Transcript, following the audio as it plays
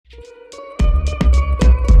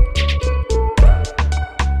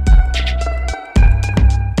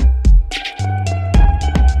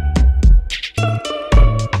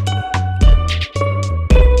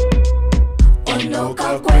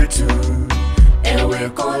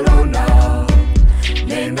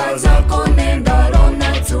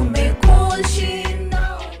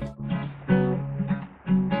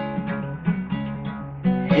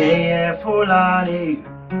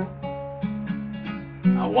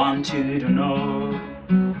want you to know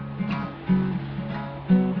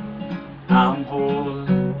I'm whole,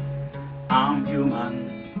 I'm human.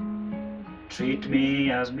 Treat me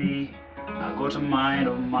as me. I got a mind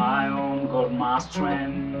of my own, got my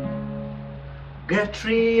strength. Get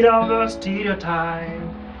rid of the stereotype.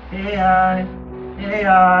 Hey I, hey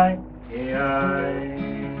I, hey I.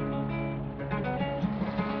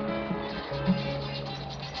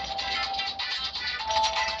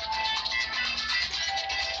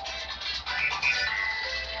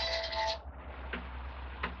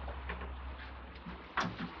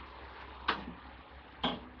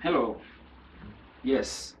 Hello.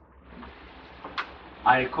 Yes.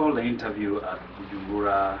 I recall the interview at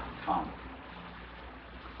Bujumbura farm.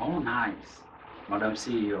 Oh, nice. Madam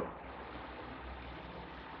CEO.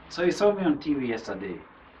 So you saw me on TV yesterday.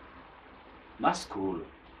 That's cool.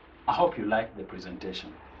 I hope you liked the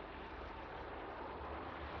presentation.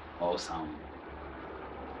 Awesome.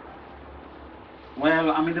 Well,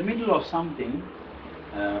 I'm in the middle of something,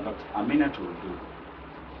 but a minute will do.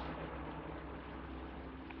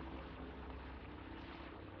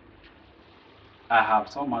 I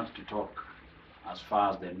have so much to talk as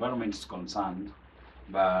far as the environment is concerned,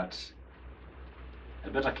 but I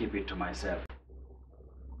better keep it to myself.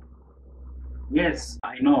 Yes,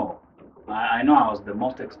 I know. I know I was the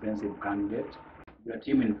most expensive candidate. Your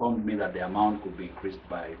team informed me that the amount could be increased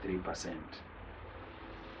by 3%.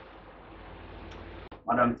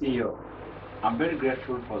 Madam CEO, I'm very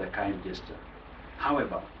grateful for the kind gesture.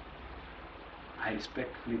 However, I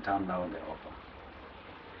respectfully turned down the offer.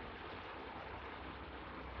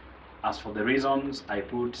 As for the reasons I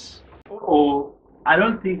put, oh, I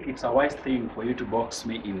don't think it's a wise thing for you to box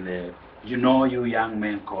me in the you young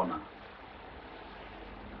men corner.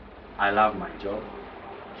 I love my job,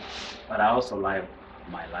 but I also love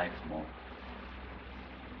my life more.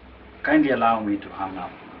 Kindly allow me to hang up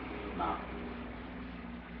now.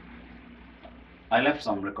 I left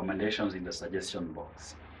some recommendations in the suggestion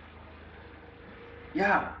box.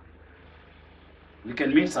 Yeah, we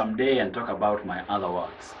can meet someday and talk about my other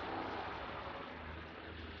works.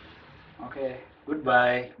 Okay,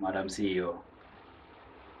 goodbye, Madam CEO.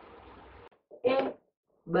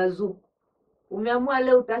 Bazuu, umeamua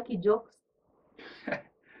leo utaki jokes?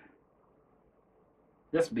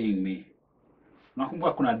 Just being me.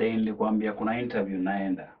 Nakumbuka kuna day nilikwambia kuna interview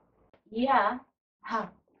naenda. Yeah.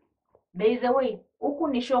 By the way, huku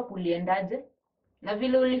ni shop uliendaje? Na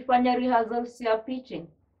vile ulifanya rehearsals ya pitching?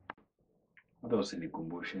 Hata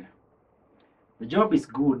usinikumbushe. The job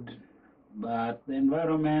is good, but the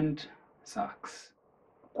environment sucks.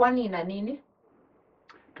 Kwani ina nini?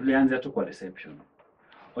 Tulianzia tu kwa reception.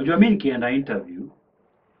 Unajua mimi nikienda interview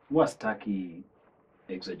huwa sitaki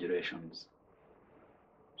exaggerations.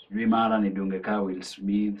 Sijui mara nidunge ka Will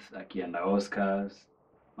Smith akienda Oscars,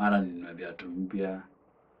 mara ninunue viatu mpya.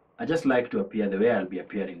 I just like to appear the way I'll be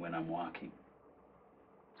appearing when I'm working.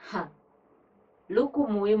 Luku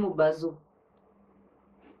muhimu Bazuu.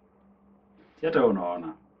 Si hata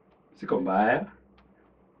unaona. Siko mbaya.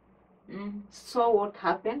 So what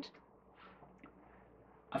happened?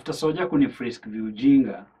 After Soja kunifrisk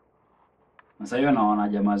viujinga, na sasa hiyo naona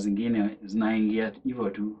jamaa zingine zinaingia hivyo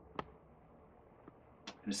tu.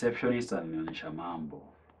 Receptionist alinionyesha mambo.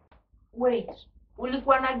 Wait,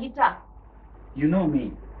 ulikuwa na gitaa? You know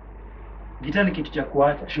me. Gitaa ni kitu cha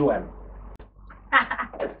kuacha, sure.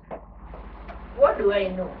 What do I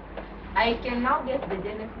know? I can now get the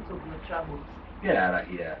genesis of your troubles. Get out of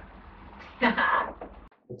here.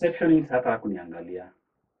 Receptionist hata hakuniangalia.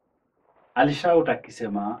 Alishout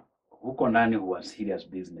akisema huko ndani huwa serious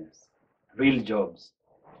business. Real jobs.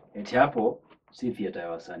 Eti hapo si theater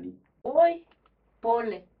ya wasanii. Oi,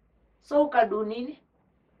 pole. So ukadu nini?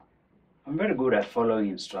 I'm very good at following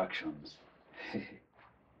instructions.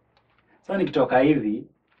 Sasa nikitoka hivi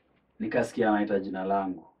nikasikia anaita jina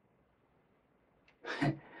langu.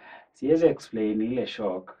 Siwezi explain ile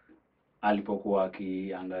shock alipokuwa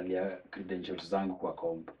akiangalia credentials zangu kwa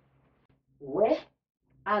comp.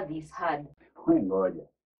 This hard. Ngoja.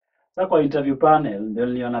 Sasa kwa interview panel ndio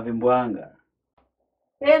niliona vimbwanga.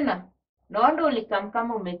 Tena, naona ulikam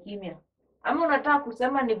kama umekimya. Ama unataka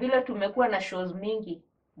kusema ni vile tumekuwa na shows mingi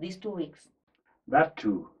these 2 weeks? That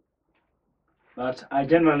too. But I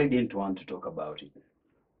generally didn't want to talk about it.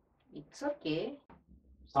 It's okay.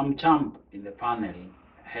 Some chump in the panel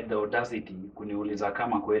had the audacity kuniuliza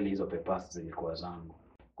kama kweli hizo papers zilikuwa zangu.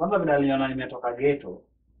 Kwanza vile aliona nimetoka ghetto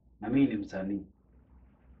na mimi ni msanii.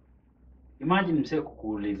 Imagine msee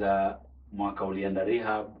kukuuliza mwaka ulienda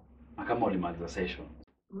rehab na kama ulimaliza session.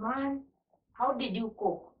 Man, how did you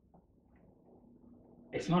cope?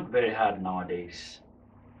 It's not very hard nowadays.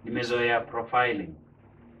 Nimezoea profiling.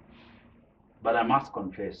 But I must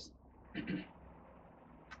confess,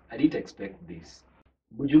 I didn't expect this.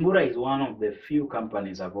 Bujumbura is one of the few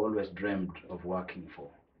companies I've always dreamed of working for.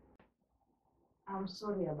 I'm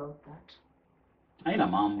sorry about that. Haina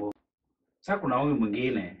mambo. Sasa kuna huyu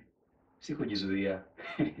mwingine sikujizuia.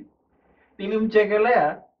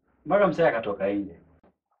 Nilimchekelea mpaka msee akatoka nje.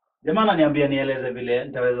 Jamaa ananiambia nieleze vile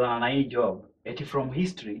nitawezana na hii job. Eti from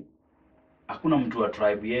history hakuna mtu wa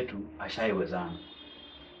tribe yetu ashaiwezana.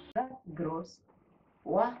 That's gross.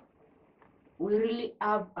 What? We really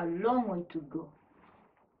have a long way to go.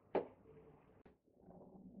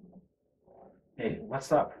 Hey,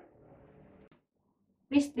 what's up?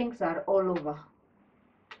 These things are all over.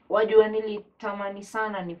 Wajua nilitamani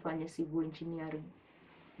sana nifanye civil engineering.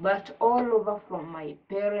 But all over from my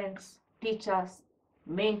parents, teachers,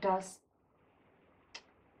 mentors,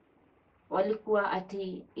 walikuwa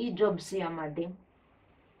ati hii job si ya madem.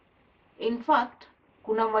 In fact,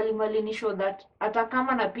 kuna mwalimu alinishow that hata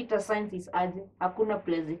kama napita sciences aje, hakuna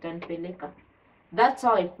place itanipeleka. That's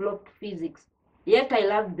how I flopped physics. Yet I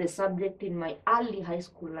loved the subject in my early high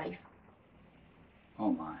school life.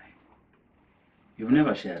 Oh my. You've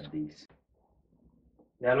never shared this.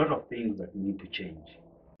 There are a lot of things that need to change.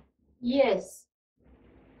 Yes.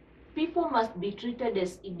 People must be treated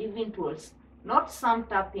as individuals, not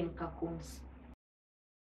summed up in cocoons.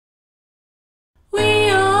 We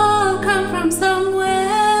all come from somewhere.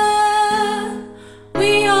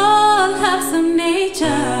 We all have some nature.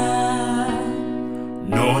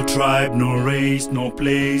 No tribe, no race, no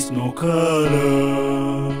place, no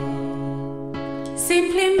color.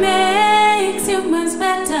 Simply makes humans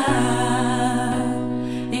better.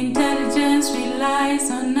 Intelligence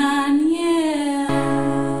relies on an ear.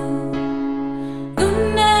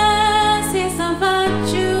 Goodness is a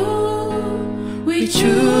virtue we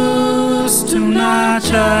choose to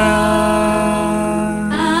nurture.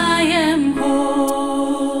 I am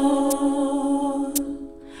whole.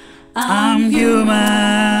 I'm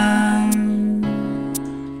human.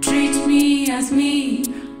 Treat me as me.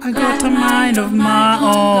 I got a mind of my own.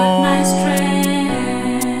 Got my strength.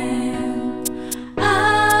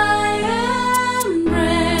 I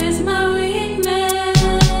embrace my weakness.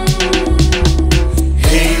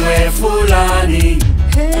 Hey, we're Fulani.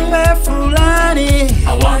 Hey, we're Fulani.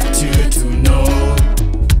 I want you to know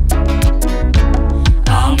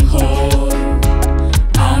I'm whole,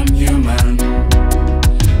 I'm human.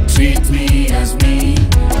 Treat me as me.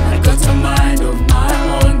 I got a mind of my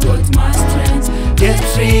own, got my strength. Get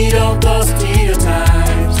rid of those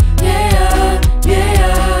stereotypes. Yeah,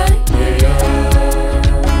 yeah, yeah.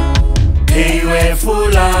 Hey, we're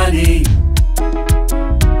Fulani.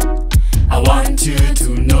 I want you to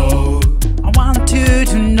know I want you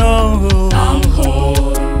to know I'm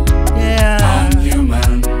whole, yeah. I'm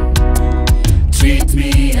human. Treat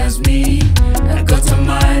me as me. I got a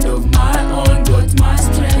mind of my own, got my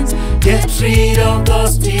strength. Get rid of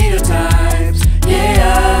those stereotypes.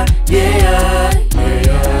 Yeah, yeah,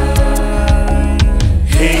 yeah.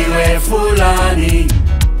 Hey, we're Fulani.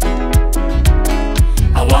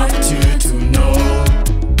 I want you to know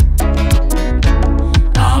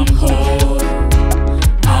I'm whole,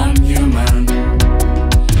 I'm human.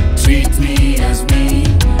 Treat me as me.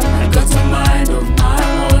 I got a mind of my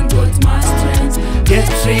own, got my strength. Get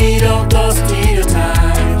rid of those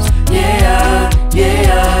stereotypes. Yeah,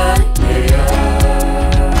 yeah, yeah.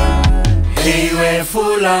 Hey, we're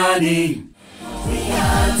Fulani. We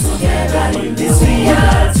are together in this, we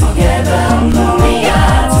are together, we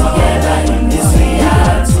are